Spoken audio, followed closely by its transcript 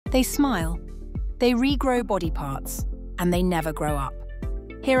They smile, they regrow body parts, and they never grow up.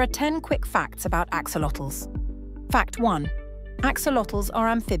 Here are 10 quick facts about axolotls. Fact 1. Axolotls are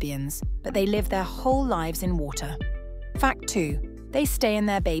amphibians, but they live their whole lives in water. Fact 2. They stay in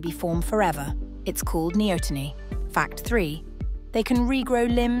their baby form forever. It's called neoteny. Fact 3. They can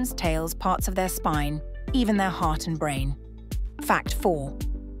regrow limbs, tails, parts of their spine, even their heart and brain. Fact 4.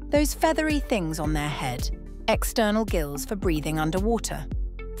 Those feathery things on their head, external gills for breathing underwater.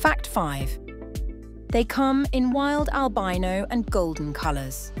 Fact 5. They come in wild albino and golden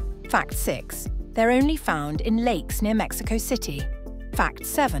colours. Fact 6. They're only found in lakes near Mexico City. Fact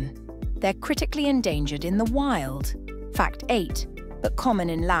 7. They're critically endangered in the wild. Fact 8. But common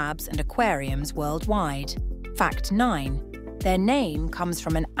in labs and aquariums worldwide. Fact 9. Their name comes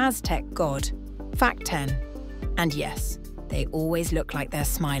from an Aztec god. Fact 10. And yes, they always look like they're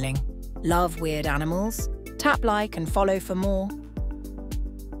smiling. Love weird animals? Tap like and follow for more.